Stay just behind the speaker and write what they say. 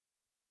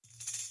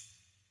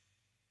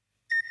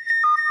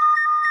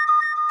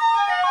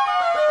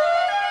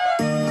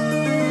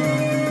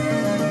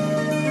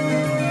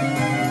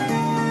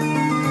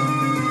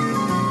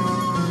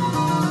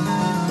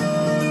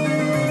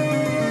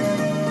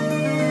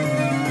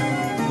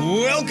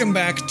Welcome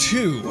back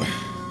to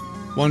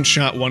One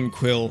Shot, One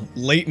Quill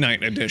Late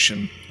Night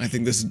Edition. I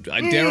think this is,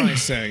 dare I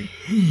say,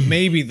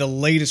 maybe the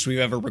latest we've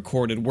ever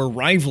recorded. We're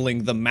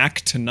rivaling the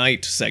Mac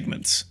Tonight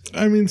segments.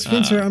 I mean,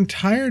 Spencer, I'm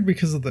tired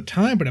because of the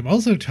time, but I'm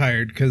also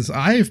tired because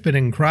I've been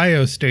in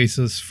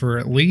cryostasis for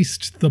at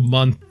least the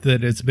month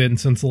that it's been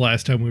since the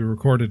last time we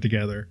recorded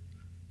together.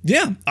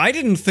 Yeah, I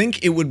didn't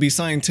think it would be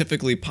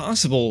scientifically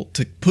possible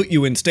to put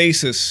you in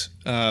stasis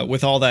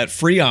with all that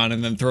Freon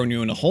and then throwing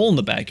you in a hole in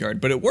the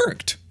backyard, but it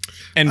worked.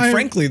 And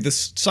frankly,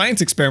 this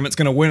science experiment's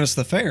going to win us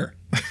the fair.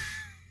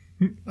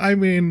 I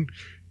mean,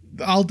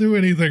 I'll do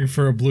anything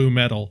for a blue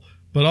medal,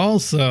 but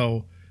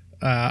also,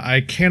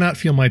 I cannot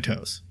feel my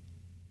toes.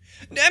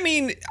 I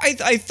mean,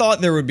 I thought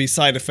there would be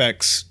side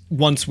effects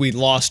once we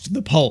lost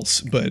the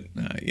pulse, but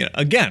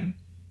again,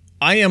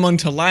 I am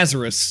unto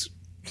Lazarus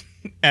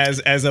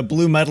as a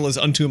blue medal is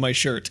unto my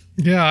shirt.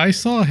 Yeah, I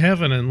saw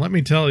heaven, and let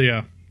me tell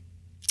you,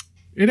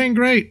 it ain't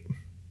great.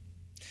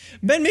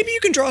 Ben, maybe you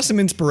can draw some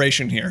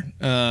inspiration here.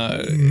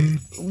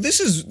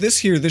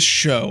 This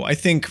show, I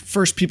think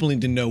first people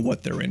need to know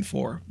what they're in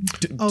for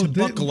to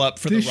buckle up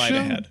for the ride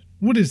ahead.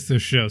 What is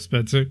this show,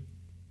 Spencer?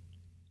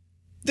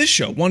 This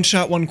show, One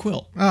Shot, One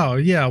Quill. Oh,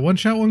 yeah, One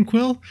Shot, One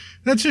Quill?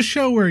 That's a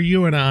show where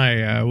you and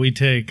I, we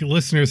take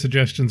listener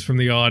suggestions from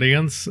the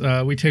audience.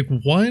 We take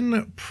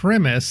one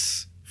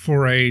premise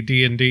for a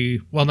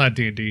D&D, well, not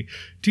D&D,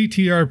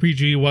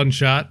 TTRPG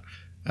one-shot.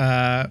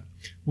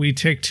 We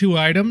take two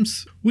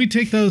items. We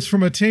take those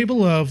from a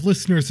table of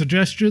listener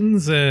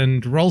suggestions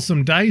and roll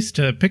some dice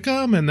to pick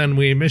them, and then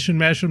we mission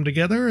mash them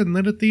together, and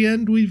then at the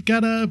end we've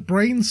got a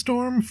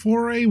brainstorm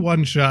for a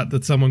one-shot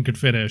that someone could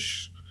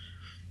finish.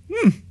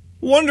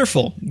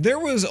 Wonderful. There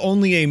was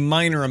only a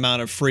minor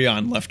amount of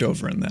Freon left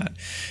over in that.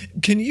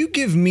 Can you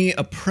give me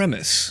a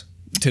premise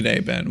today,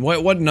 Ben?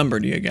 What number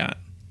do you got?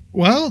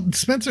 Well,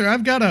 Spencer,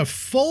 I've got a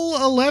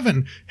full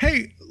 11.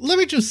 Hey, let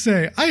me just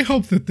say, I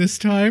hope that this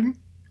time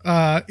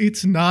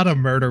it's not a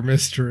murder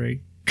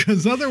mystery,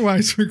 because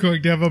otherwise we're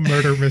going to have a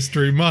murder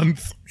mystery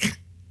month.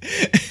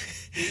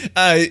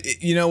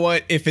 You know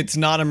what? If it's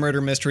not a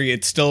murder mystery,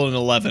 it's still an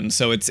 11,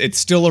 so it's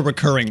still a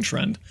recurring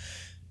trend.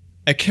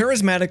 A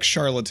charismatic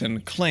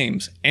charlatan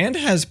claims and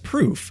has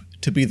proof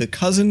to be the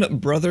cousin,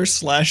 brother /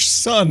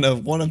 son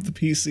of one of the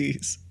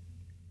PCs.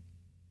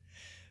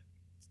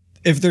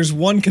 If there's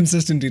one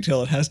consistent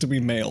detail, it has to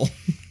be male,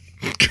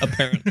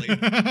 apparently,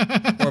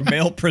 or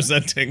male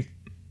presenting.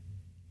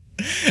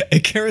 A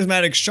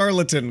charismatic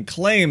charlatan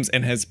claims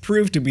and has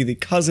proved to be the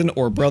cousin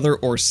or brother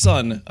or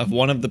son of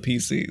one of the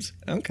PCs.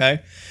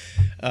 Okay.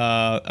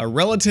 A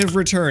relative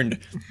returned.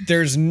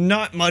 There's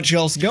not much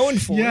else going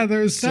for it. Yeah,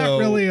 there's not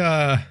really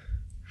I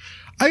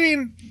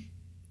mean,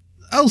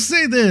 I'll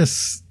say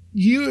this.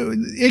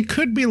 It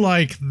could be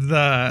like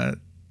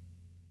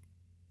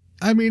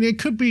it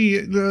could be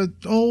the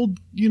old,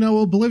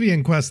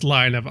 Oblivion Quest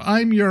line of,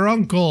 I'm your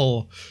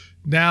uncle.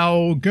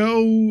 Now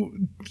go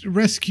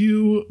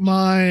rescue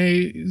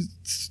my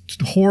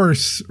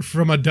horse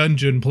from a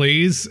dungeon,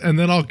 please, and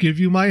then I'll give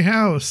you my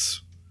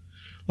house.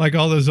 Like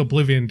all those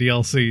Oblivion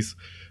DLCs.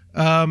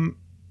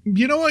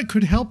 You know what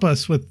could help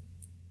us with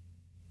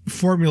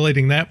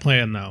formulating that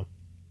plan, though?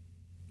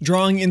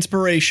 Drawing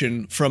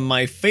inspiration from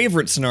my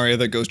favorite scenario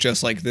that goes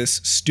just like this,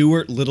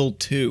 Stuart Little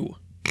 2.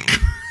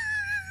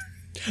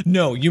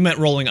 No, you meant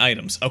rolling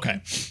items.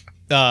 Okay.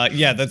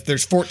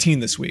 There's 14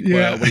 this week.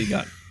 Yeah. What do you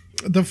got?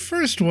 The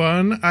first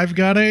one, I've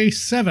got a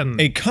 7.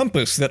 A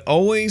compass that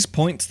always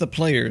points the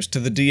players to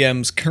the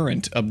DM's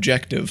current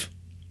objective.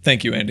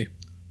 Thank you, Andy.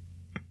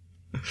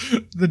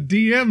 The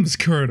DM's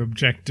current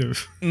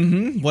objective.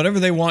 Mm-hmm. Whatever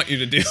they want you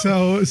to do.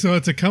 So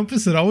it's a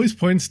compass that always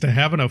points to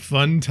having a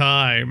fun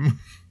time.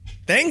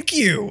 Thank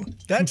you.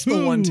 That's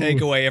the one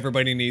takeaway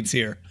everybody needs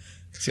here.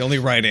 It's the only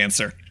right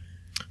answer.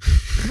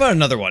 How about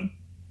another one?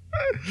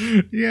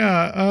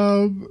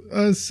 Yeah,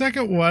 a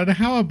second one.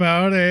 How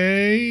about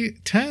a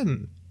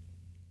 10?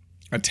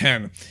 A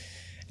 10.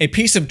 A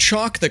piece of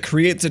chalk that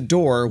creates a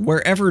door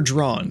wherever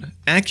drawn,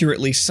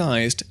 accurately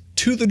sized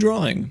to the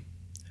drawing.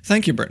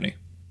 Thank you, Brittany.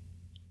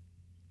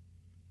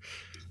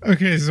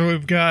 Okay, so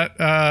we've got,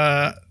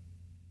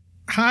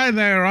 hi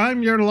there,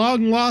 I'm your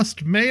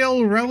long-lost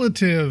male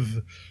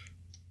relative.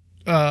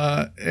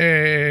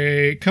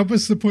 A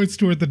compass that points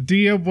to where the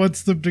DM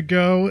wants them to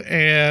go,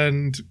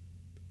 and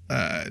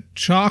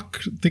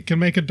chalk that can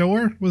make a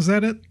door? Was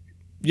that it?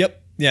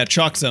 Yep. Yeah,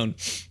 chalk zone.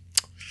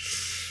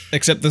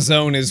 Except the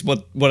zone is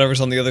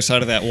whatever's on the other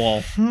side of that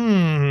wall.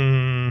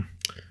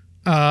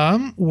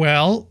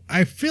 Well,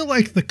 I feel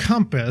like the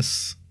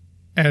compass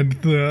and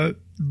the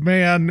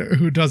man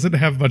who doesn't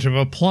have much of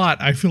a plot,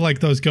 I feel like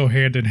those go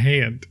hand in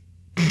hand.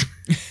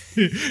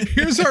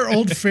 Here's our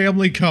old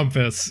family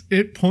compass.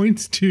 It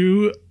points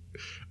to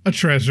a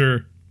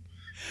treasure.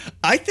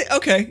 I think,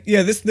 okay,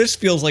 yeah, this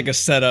feels like a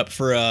setup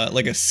for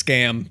like a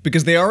scam,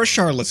 because they are a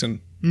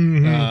charlatan.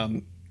 Mm-hmm.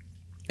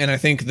 And I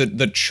think that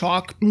the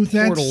chalk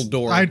portal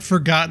door... I'd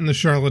forgotten the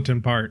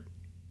charlatan part.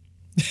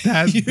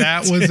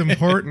 That was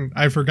important.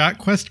 I forgot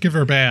Quest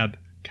Giver bad.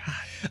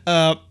 God.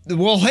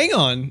 Well, hang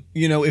on.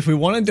 You know, if we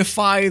want to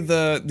defy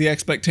the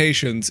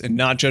expectations and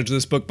not judge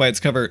this book by its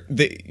cover,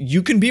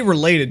 you can be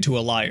related to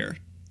a liar.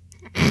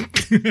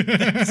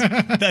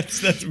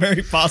 that's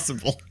very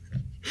possible.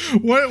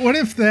 What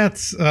if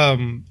that's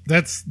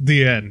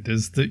the end?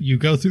 Is that you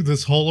go through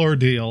this whole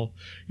ordeal?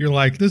 You're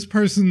like, this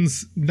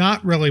person's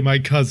not really my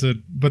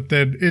cousin, but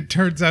then it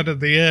turns out at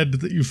the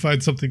end that you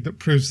find something that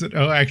proves that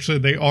actually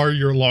they are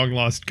your long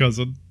lost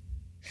cousin.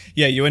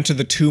 Yeah, you enter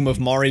the tomb of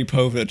Mari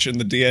Povich in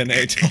the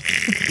DNA talk.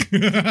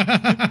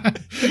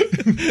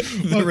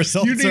 The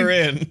results are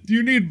in.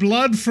 You need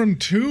blood from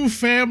 2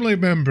 family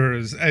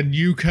members, and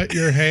you cut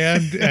your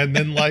hand, and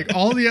then like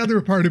all the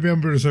other party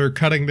members are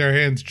cutting their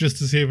hands just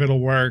to see if it'll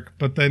work,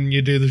 but then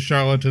you do the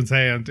charlatan's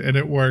hand, and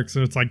it works,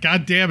 and it's like,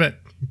 God damn it.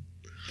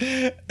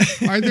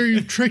 Either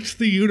you've tricked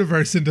the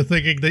universe into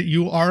thinking that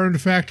you are in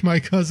fact my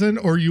cousin,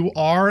 or you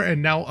are,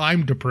 and now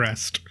I'm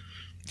depressed.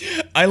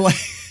 I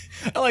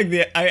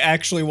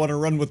actually want to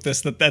run with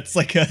this. That's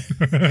like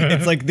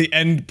it's like the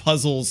end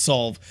puzzle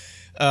solve.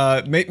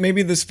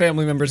 Maybe this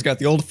family member's got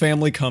the old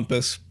family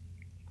compass.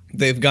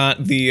 They've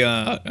got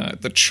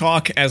the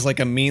chalk as like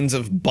a means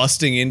of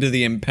busting into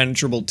the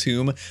impenetrable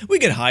tomb. We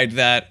could hide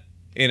that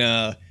in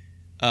a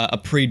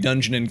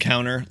pre-dungeon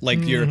encounter.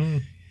 Like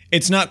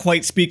it's not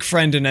quite speak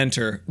friend and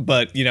enter,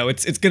 but you know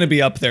it's gonna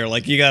be up there.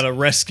 Like you gotta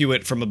rescue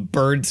it from a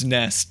bird's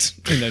nest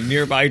in a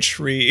nearby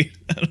tree.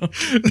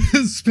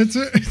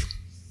 Spencer.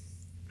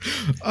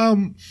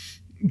 Do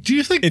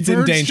you think it's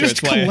birds in danger?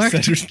 just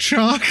collect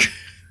chalk?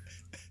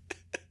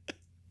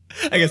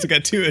 I guess I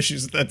got 2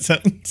 issues with that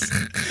sentence.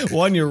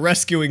 1, you're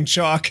rescuing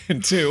chalk,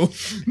 and 2,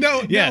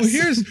 no.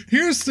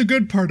 Here's the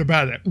good part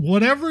about it.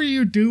 Whatever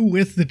you do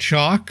with the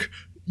chalk,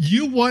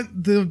 you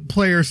want the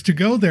players to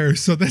go there,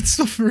 so that's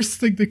the first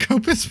thing the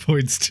compass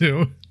points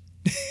to.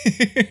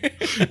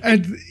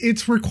 And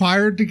it's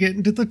required to get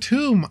into the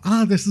tomb.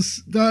 This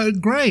is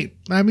great.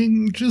 I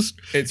mean,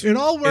 it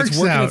all works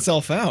out.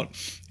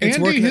 It's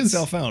working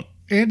itself out.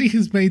 Andy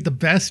has made the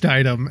best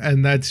item,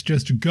 and that's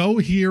just go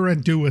here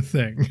and do a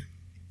thing.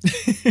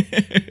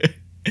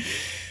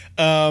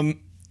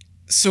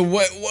 So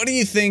what do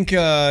you think?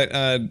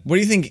 What do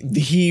you think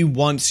he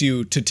wants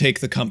you to take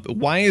the compass?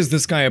 Why is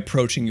this guy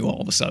approaching you all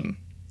of a sudden?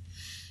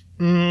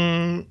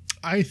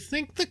 I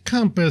think the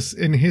compass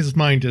in his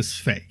mind is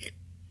fake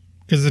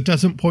because it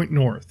doesn't point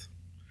north.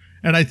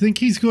 And I think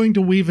he's going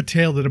to weave a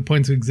tale that it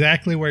points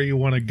exactly where you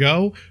want to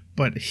go,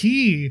 but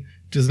he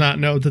does not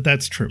know that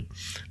that's true.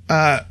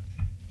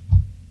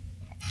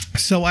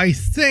 So I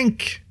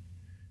think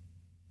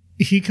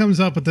he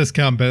comes up with this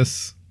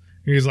compass.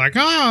 He's like,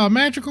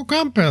 magical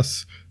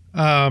compass.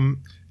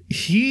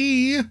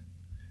 He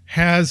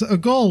has a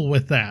goal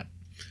with that.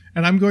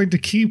 And I'm going to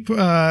keep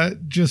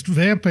just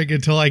vamping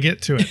until I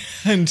get to it.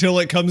 Until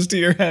it comes to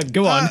your head.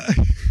 Go on.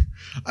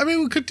 I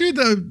mean, we could do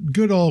the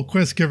good old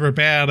quest giver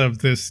bad of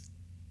this,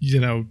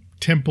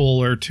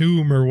 temple or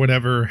tomb or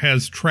whatever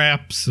has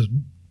traps.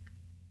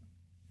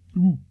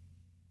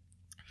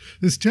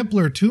 This temple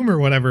or tomb or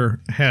whatever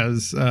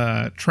has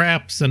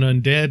traps and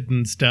undead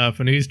and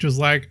stuff. And he's just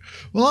like,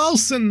 well, I'll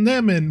send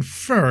them in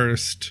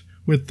first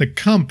with the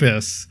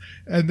compass.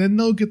 And then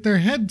they'll get their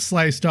head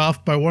sliced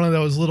off by one of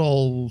those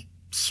little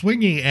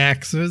swingy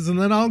axes, and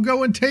then I'll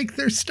go and take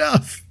their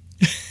stuff.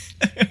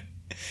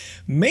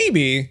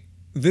 Maybe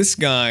this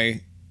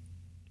guy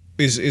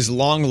is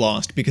long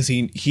lost because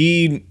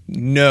he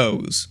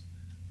knows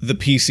the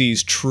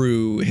PC's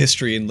true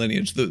history and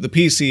lineage. The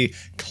PC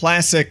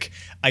classic,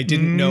 I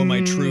didn't know my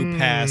true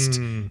past.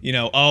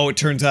 It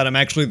turns out I'm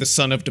actually the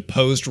son of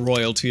deposed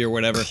royalty or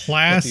whatever.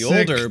 Classic,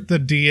 but the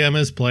DM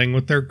is playing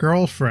with their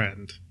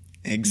girlfriend.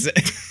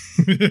 Exactly.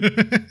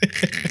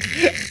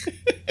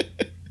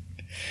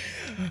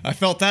 I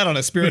felt that on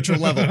a spiritual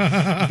level.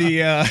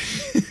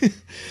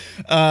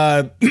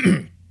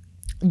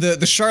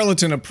 The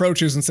charlatan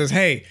approaches and says,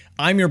 "Hey,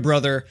 I'm your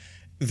brother.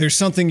 There's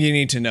something you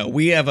need to know.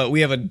 We have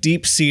a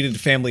deep-seated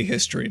family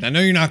history. And I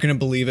know you're not going to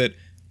believe it,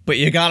 but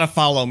you got to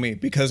follow me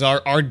because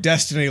our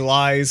destiny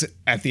lies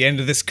at the end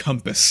of this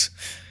compass."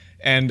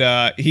 And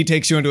he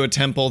takes you into a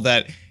temple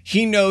that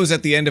he knows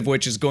at the end of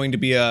which is going to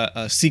be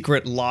a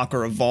secret lock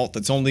or a vault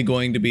that's only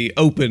going to be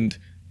opened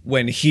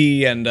when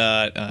he and,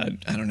 I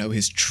don't know,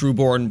 his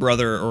trueborn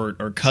brother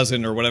or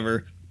cousin or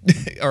whatever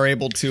are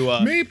able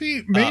to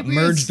maybe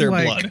merge their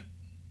blood.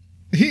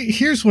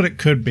 Here's what it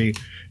could be.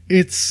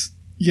 It's,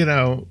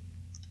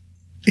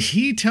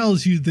 he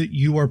tells you that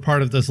you are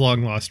part of this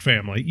long-lost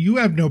family. You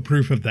have no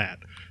proof of that.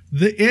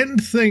 The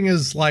end thing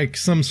is like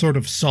some sort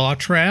of saw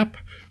trap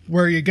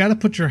where you got to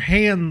put your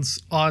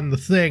hands on the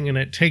thing and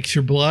it takes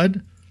your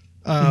blood.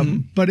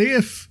 But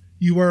if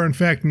you are, in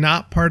fact,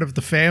 not part of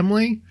the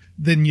family,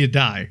 then you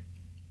die.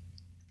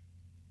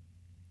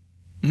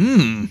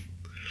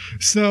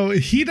 So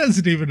he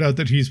doesn't even know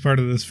that he's part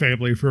of this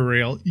family for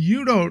real.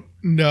 You don't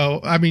know.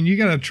 I mean, you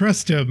got to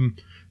trust him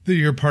that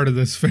you're part of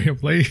this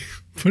family.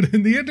 But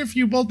in the end, if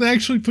you both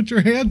actually put your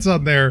hands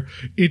on there,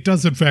 it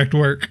does in fact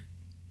work.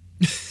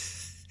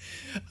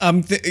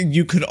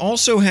 You could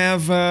also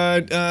have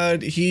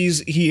he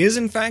is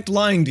in fact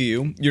lying to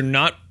you. You're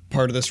not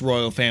part of this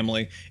royal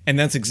family, and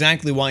that's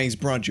exactly why he's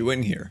brought you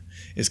in here.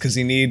 Is because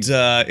he needs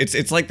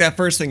it's like that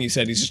first thing you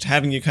said. He's just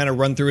having you kind of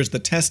run through as the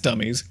test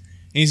dummies.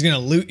 And he's gonna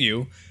loot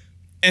you,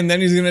 and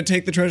then he's gonna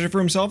take the treasure for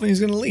himself, and he's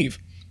gonna leave.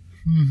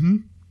 Mm-hmm.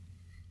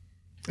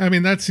 I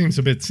mean, that seems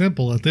a bit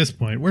simple at this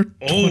point. We're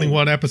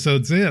 21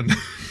 episodes in.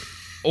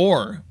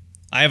 Or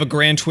I have a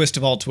grand twist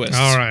of all twists.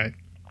 All right.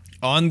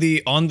 On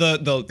the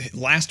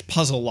last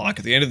puzzle lock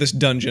at the end of this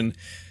dungeon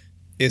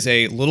is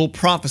a little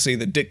prophecy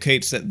that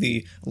dictates that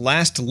the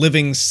last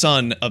living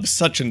son of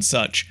such and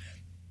such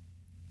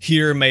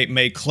here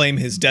may claim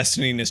his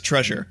destiny and his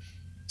treasure.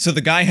 So the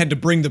guy had to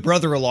bring the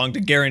brother along to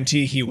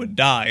guarantee he would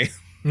die.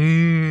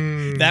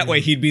 That way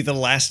he'd be the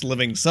last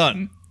living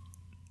son.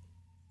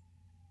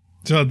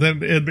 So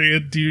then in the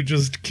end, do you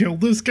just kill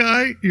this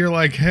guy? You're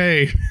like,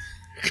 hey,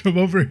 come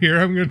over here,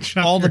 I'm going to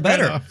chop all the your head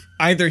better. off.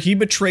 Either he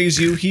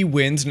betrays you, he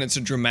wins, and it's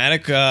a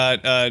dramatic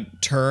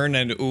turn,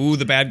 and ooh,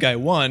 the bad guy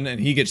won,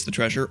 and he gets the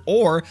treasure,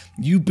 or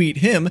you beat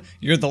him,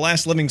 you're the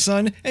last living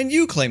son, and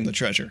you claim the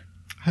treasure.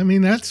 I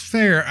mean, that's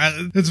fair.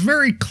 It's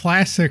very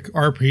classic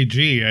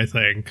RPG, I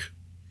think.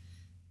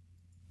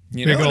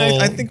 You know,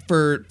 and I think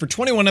for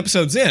 21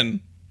 episodes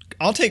in,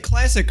 I'll take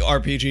classic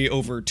RPG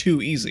over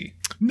too easy.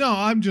 No,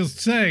 I'm just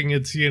saying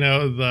it's,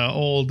 the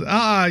old,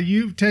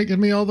 you've taken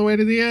me all the way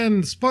to the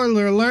end.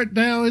 Spoiler alert,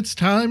 now it's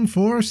time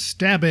for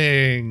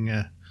stabbing.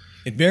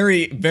 It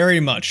very, very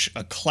much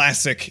a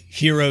classic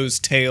hero's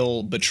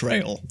tale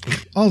betrayal.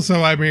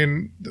 Also, I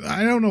mean,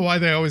 I don't know why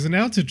they always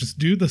announce it. Just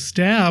do the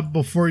stab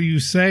before you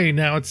say,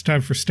 now it's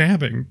time for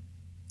stabbing.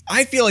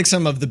 I feel like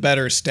some of the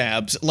better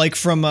stabs, like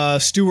from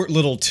Stuart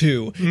Little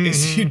 2,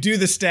 is you do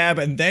the stab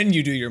and then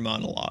you do your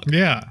monologue.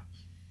 Yeah.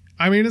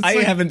 I mean, I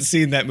haven't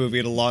seen that movie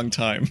in a long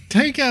time.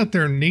 Take out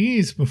their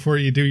knees before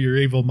you do your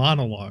evil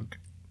monologue.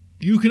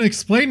 You can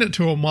explain it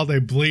to them while they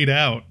bleed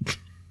out.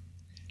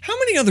 How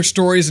many other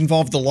stories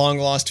involve the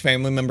long-lost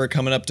family member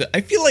coming up to... I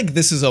feel like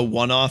this is a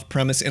one-off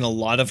premise in a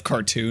lot of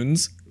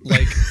cartoons.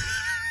 Like,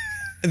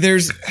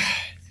 there's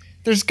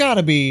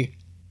gotta be...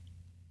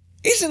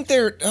 Isn't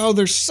there... Oh,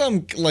 there's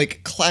some,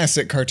 like,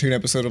 classic cartoon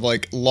episode of,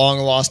 like,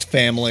 long-lost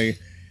family...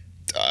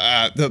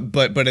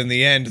 but in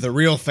the end, the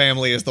real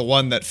family is the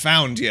one that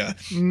found you,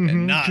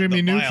 and not Jimmy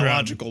the Neutron.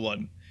 biological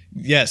one.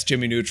 Yes,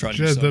 Jimmy Neutron.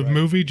 The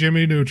movie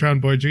Jimmy Neutron,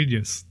 Boy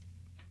Genius.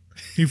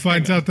 He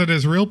finds out that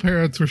his real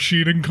parents were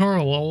Sheen and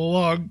Carl all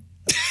along.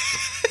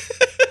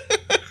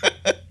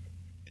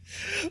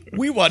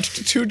 We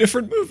watched two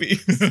different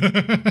movies.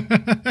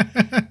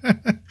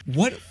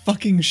 What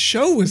fucking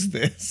show is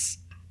this?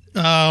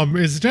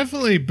 It's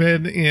definitely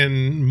been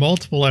in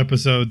multiple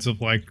episodes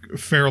of, like,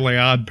 Fairly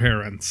Odd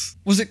Parents.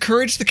 Was it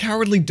Courage the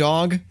Cowardly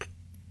Dog?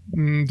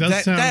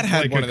 Does sound that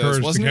had like one a of those,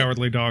 Courage the wasn't it?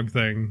 Cowardly Dog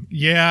thing.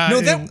 Yeah.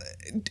 No,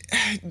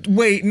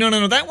 wait,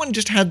 no. That one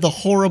just had the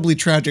horribly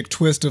tragic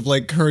twist of,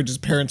 like, Courage's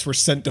parents were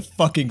sent to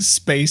fucking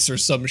space or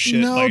some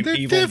shit by an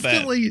evil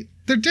vet.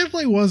 There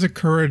definitely was a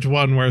Courage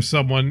one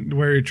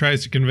where he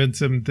tries to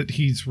convince him that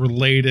he's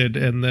related,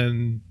 and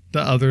then the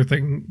other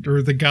thing,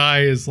 or the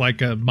guy is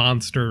like a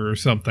monster or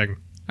something.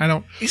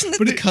 Isn't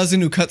it the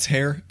cousin who cuts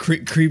hair?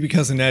 Creepy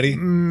Cousin Eddie?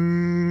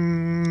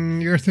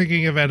 You're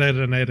thinking of Ed,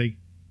 and Eddie.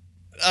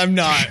 I'm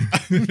not.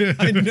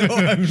 I know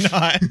I'm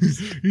not.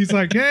 He's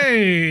like,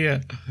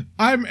 hey,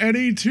 I'm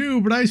Eddie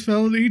too, but I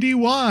spelled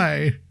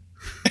E-D-Y.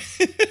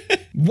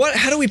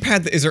 How do we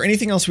pad is there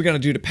anything else we gotta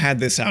do to pad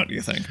this out, do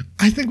you think?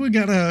 I think we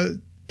gotta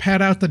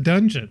pad out the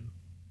dungeon.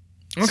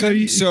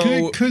 Okay,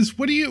 so... Because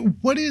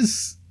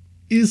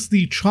is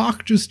the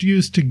chalk just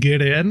used to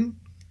get in?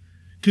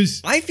 Because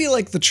I feel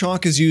like the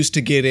chalk is used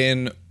to get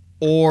in,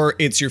 or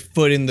it's your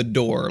foot in the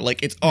door.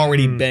 Like, it's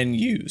already been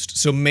used.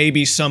 So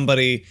maybe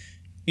somebody,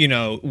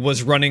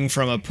 was running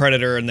from a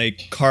predator and they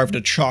carved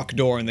a chalk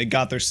door and they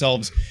got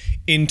themselves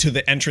into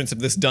the entrance of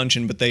this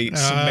dungeon, but they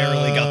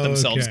summarily got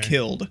themselves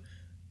killed.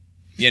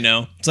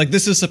 It's like,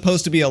 this is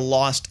supposed to be a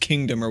lost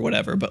kingdom or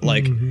whatever, but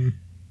like...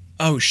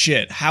 Oh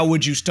shit, how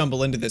would you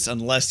stumble into this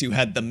unless you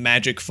had the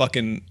magic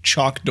fucking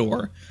chalk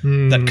door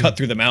that cut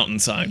through the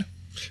mountainside?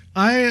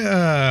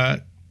 I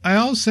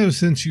also,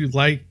 since you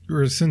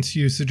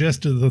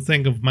suggested the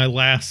thing of my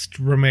last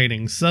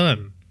remaining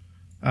son,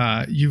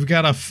 you've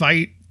got to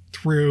fight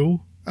through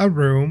a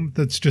room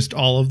that's just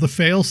all of the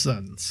fail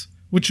sons,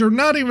 which are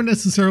not even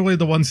necessarily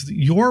the ones that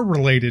you're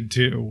related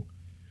to.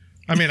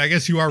 I mean, I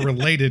guess you are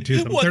related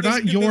to them. They're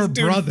not your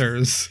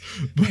brothers.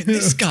 Man,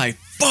 this guy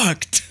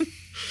fucked.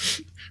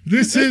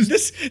 This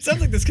it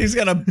sounds like this kid's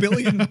got a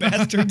billion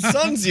bastard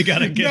sons you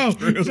gotta get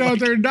through. No,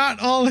 they're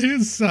not all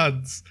his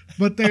sons,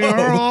 but they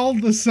are all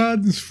the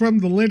sons from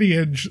the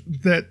lineage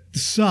that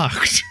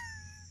sucked.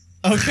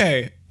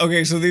 Okay,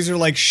 so these are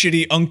like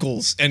shitty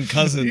uncles and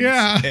cousins.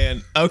 Yeah.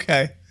 And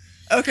okay,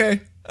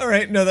 all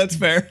right, no, that's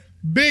fair.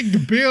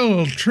 Big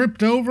Bill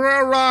tripped over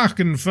a rock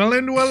and fell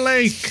into a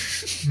lake.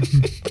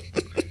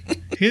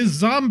 his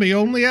zombie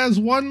only has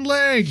one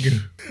leg.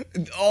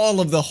 All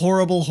of the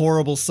horrible,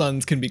 horrible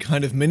sons can be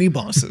kind of mini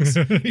bosses.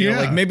 You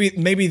know, like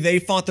maybe they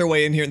fought their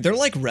way in here. They're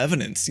like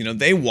revenants, you know.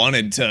 They really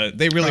wanted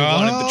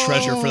the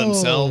treasure for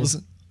themselves.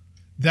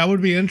 That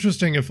would be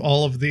interesting if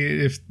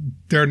if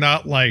they're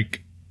not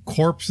like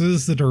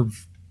corpses that are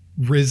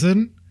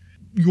risen,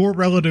 your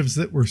relatives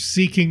that were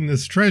seeking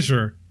this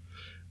treasure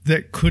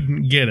that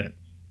couldn't get it.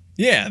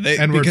 Yeah,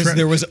 because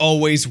there was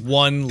always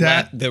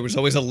there was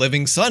always a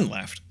living son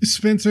left.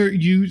 Spencer,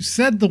 you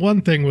said the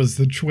one thing was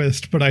the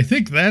twist, but I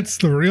think that's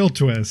the real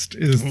twist,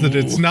 is that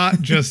it's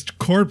not just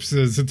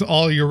corpses, it's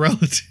all your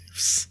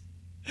relatives.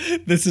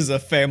 This is a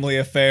family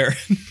affair.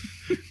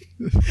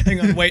 Hang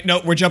on, wait,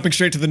 no, we're jumping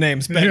straight to the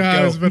names. Ben,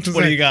 go.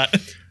 What do you got?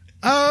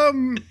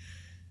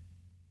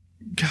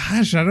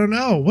 Gosh, I don't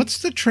know. What's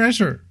the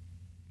treasure?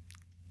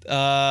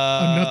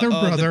 Another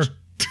brother.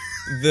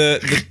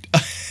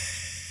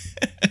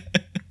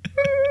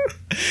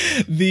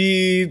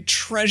 The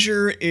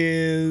treasure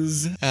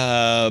is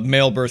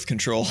male birth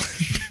control.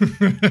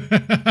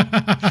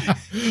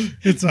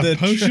 It's a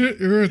potion,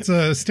 or it's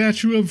a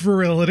statue of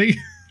virility.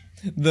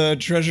 The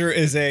treasure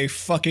is a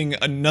fucking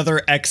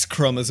another X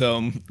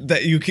chromosome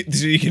that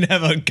so you can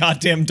have a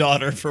goddamn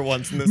daughter for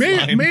once in this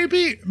line.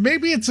 Maybe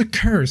it's a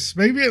curse.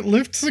 Maybe it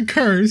lifts a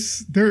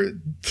curse. There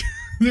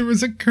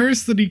was a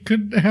curse that he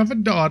couldn't have a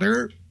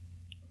daughter.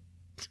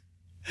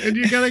 And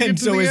you gotta get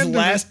to so the his end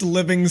last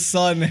living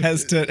son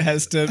has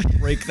to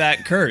break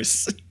that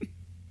curse.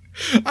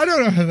 I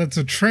don't know how that's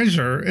a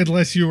treasure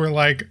unless you were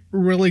like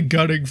really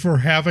gunning for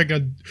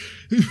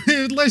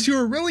unless you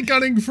were really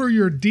gunning for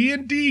your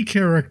D&D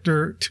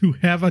character to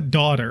have a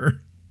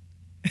daughter.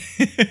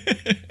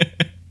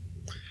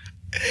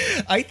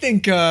 I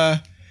think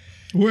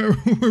we're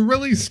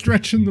really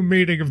stretching the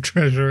meaning of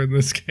treasure in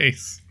this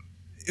case.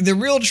 The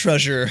real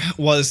treasure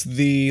was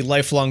the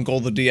lifelong goal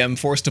the DM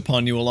forced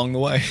upon you along the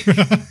way.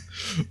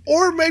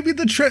 Or maybe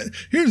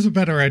here's a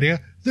better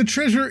idea. The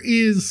treasure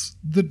is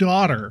the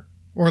daughter,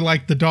 or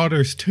like the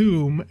daughter's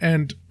tomb,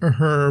 and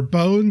her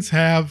bones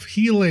have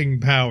healing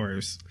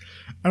powers.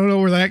 I don't know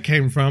where that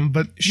came from,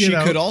 but she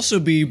could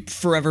also be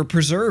forever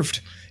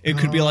preserved. It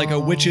could be like a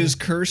witch's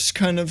curse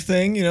kind of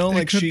thing, you know,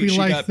 like she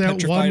got that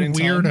petrified one in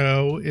time.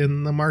 Weirdo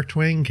in the Mark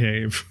Twain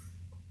cave.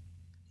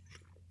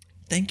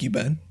 Thank you,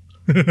 Ben.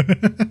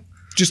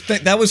 Just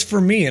that was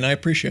for me, and I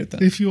appreciate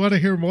that. If you want to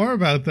hear more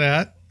about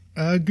that,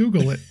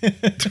 Google it.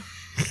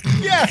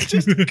 Yeah,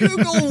 just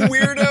Google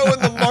weirdo in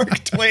the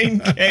Mark Twain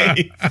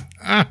cave.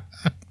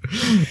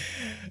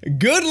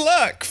 Good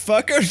luck,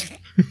 fucker.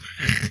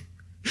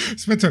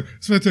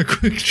 Spencer,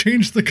 quick,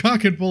 change the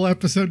Cock and Bull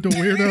episode to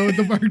weirdo in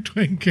the Mark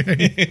Twain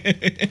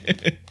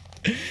cave.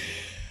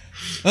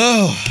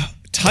 Oh,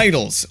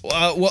 titles.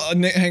 Well,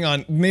 hang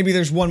on. Maybe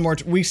there's one more.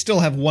 We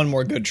still have one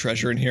more good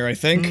treasure in here, I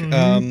think.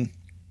 Mm-hmm.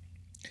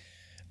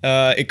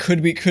 It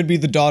could be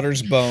the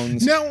daughter's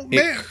bones. No,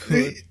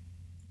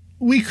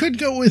 we could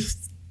go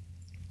with.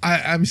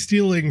 I'm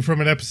stealing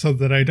from an episode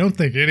that I don't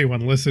think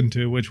anyone listened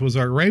to, which was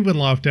our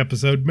Ravenloft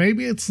episode.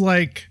 Maybe it's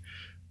like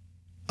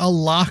a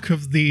lock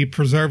of the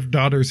preserved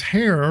daughter's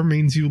hair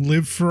means you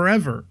live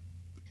forever.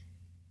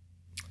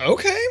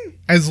 Okay.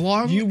 As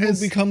long as you will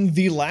become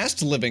the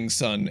last living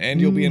son, and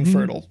you'll be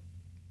infertile.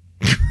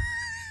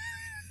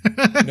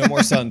 No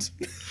more sons.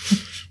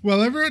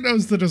 Well, everyone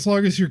knows that as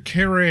long as you're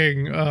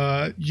carrying,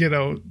 a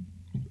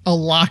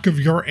lock of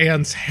your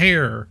aunt's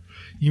hair,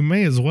 you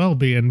may as well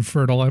be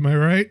infertile. Am I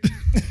right?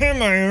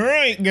 Am I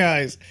right,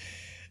 guys?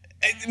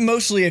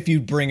 Mostly if you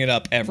bring it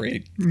up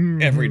every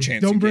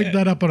chance. Don't bring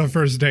that up on a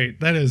first date.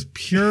 That is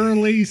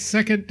purely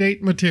second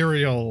date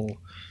material.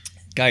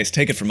 Guys,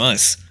 take it from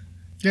us.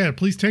 Yeah,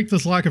 please take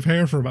this lock of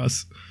hair from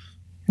us.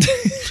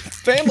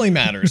 Family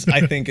Matters,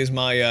 I think, is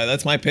my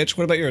that's my pitch.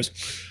 What about yours?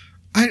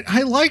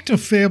 I liked A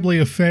Family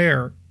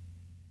Affair.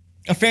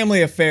 A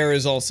Family Affair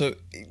is also,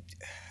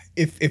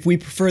 if we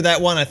prefer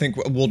that one, I think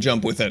we'll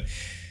jump with it.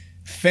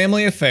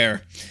 Family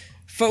Affair.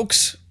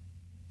 Folks,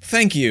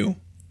 thank you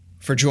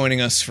for joining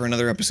us for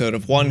another episode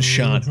of One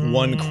Shot,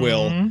 One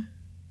Quill,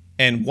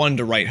 and One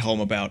to Write Home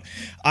About.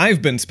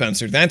 I've been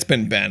Spencer. That's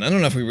been Ben. I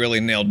don't know if we really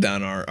nailed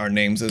down our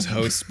names as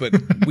hosts, but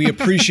we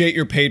appreciate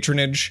your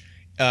patronage.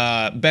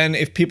 Ben,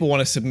 if people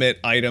want to submit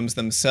items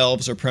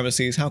themselves or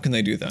premises, how can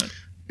they do that?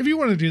 If you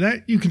want to do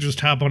that, you can just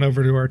hop on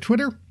over to our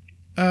Twitter,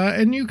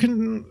 and you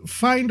can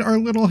find our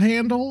little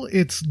handle.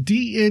 It's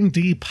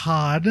DND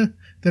Pod.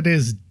 That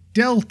is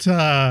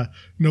Delta,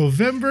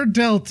 November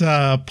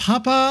Delta,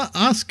 Papa,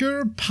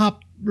 Oscar,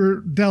 Pop,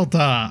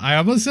 Delta. I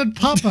almost said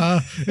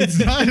Papa. It's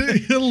not.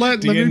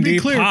 Let me be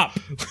clear. Pop.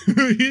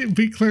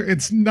 Be clear.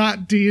 It's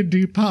not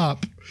D&D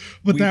Pop.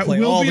 But that play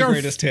will all be the our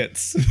greatest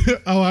hits.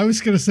 Oh, I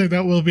was going to say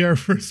that will be our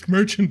first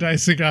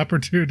merchandising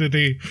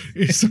opportunity.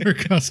 Is our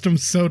custom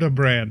soda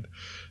brand.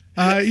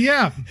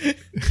 Yeah.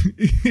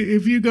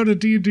 If you go to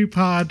D&D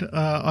Pod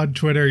on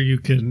Twitter, you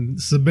can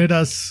submit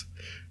us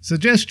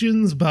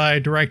suggestions by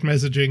direct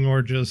messaging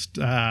or just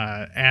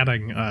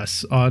adding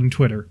us on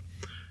Twitter.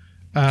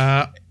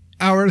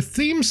 Our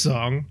theme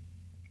song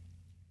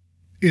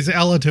is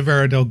Ella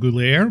Tavera del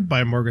Goulier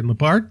by Morgan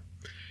Lepard.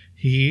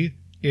 He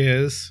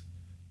is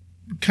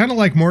kind of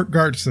like Mort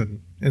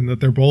Gartson in that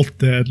they're both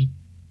dead.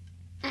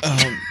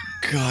 Oh,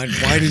 God.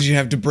 Why did you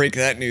have to break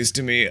that news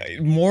to me?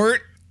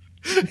 Mort's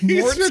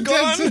been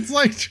gone? dead since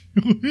like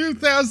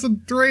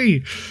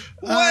 2003.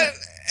 What?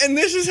 And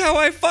this is how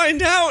I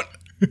find out?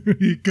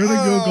 You could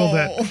have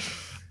Googled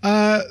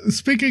it.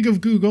 Speaking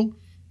of Google,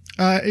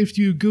 if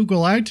you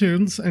Google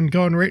iTunes and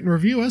go and rate and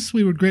review us,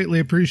 we would greatly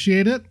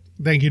appreciate it.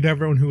 Thank you to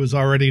everyone who has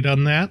already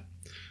done that.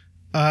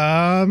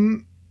 I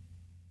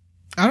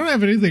don't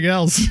have anything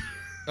else.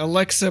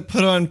 Alexa,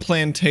 put on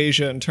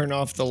Plantasia and turn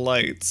off the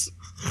lights.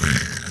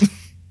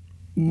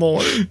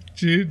 More.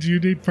 Do you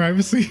need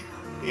privacy?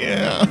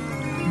 Yeah.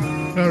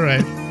 All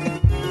right.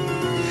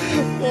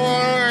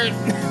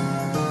 More.